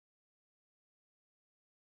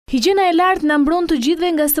Higjiena e lartë na mbron të gjithëve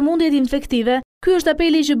nga sëmundjet infektive. Ky është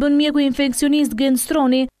apeli që bën mjeku infeksionist Gent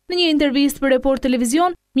Stroni. Në një intervistë për Report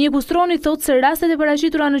Televizion, Mjeku Stroni thotë se rastet e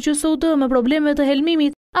paraqitura në QSUT me probleme të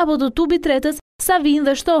helmimit apo të tubit tretës sa vijnë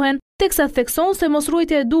dhe shtohen, teksa thekson se mos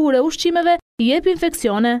ruajtja e duhur e ushqimeve i jep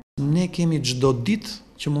infeksione. Ne kemi çdo ditë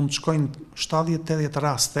që mund të shkojnë 70-80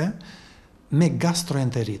 raste me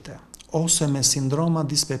gastroenterite ose me sindroma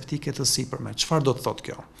dispeptike të sipërme. Çfarë do të thotë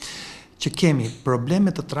kjo? Që kemi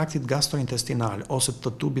probleme të traktit gastrointestinal ose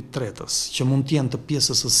të tubit tretës, që mund të jenë të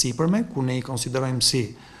pjesës së sipërme, ku ne i konsiderojmë si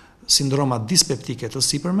sindroma dispeptike të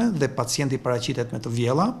sipërme dhe pacienti paraqitet me të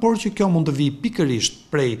vjella, por që kjo mund të vijë pikërisht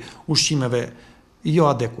prej ushqimeve jo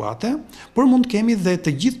adekuate, por mund të kemi dhe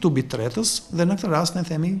të gjithë tubit tretës dhe në këtë rast ne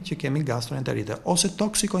themi që kemi gastroenterite ose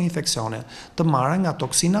toksikoinfeksione, të marra nga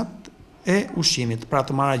toksinat e ushqimit, pra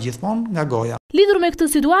të marra gjithmonë nga goja. Lidhur me këtë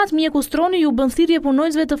situatë, Mjeku Stroni ju bën thirrje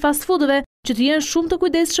punonjësve të fast foodëve që të jenë shumë të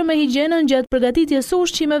kujdesshëm me higjienën gjatë përgatitjes së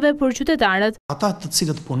ushqimeve për qytetarët. Ata të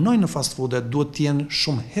cilët punojnë në fast food duhet të jenë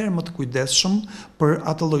shumë herë më të kujdesshëm për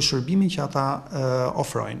atë lloj shërbimi që ata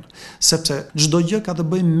ofrojnë, sepse çdo gjë ka të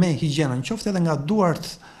bëjë me higjienën, qoftë edhe nga duart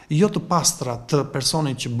jo të pastra të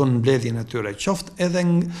personit që bën mbledhjen e tyre, qoftë edhe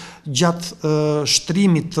gjatë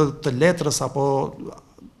shtrimit të letrës apo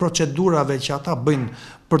procedurave që ata bëjnë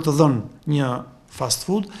për të dhënë një fast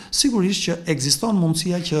food, sigurisht që ekziston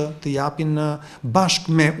mundësia që të japin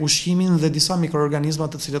bashkë me ushqimin dhe disa mikroorganizma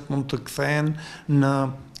të cilët mund të kthehen në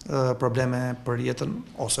probleme për jetën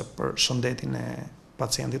ose për shëndetin e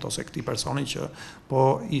pacientit ose këtij personi që po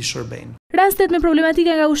i shërbejnë. Rastet me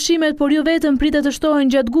problematika nga ushqimet, por jo vetëm, pritet të shtohen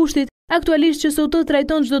gjatë gushtit. Aktualisht QSUT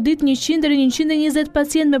trajton çdo ditë 100 deri 120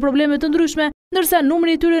 pacient me probleme të ndryshme, ndërsa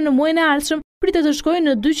numri i tyre në muajin e ardhshëm pritet të shkojë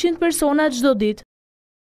në 200 persona çdo ditë.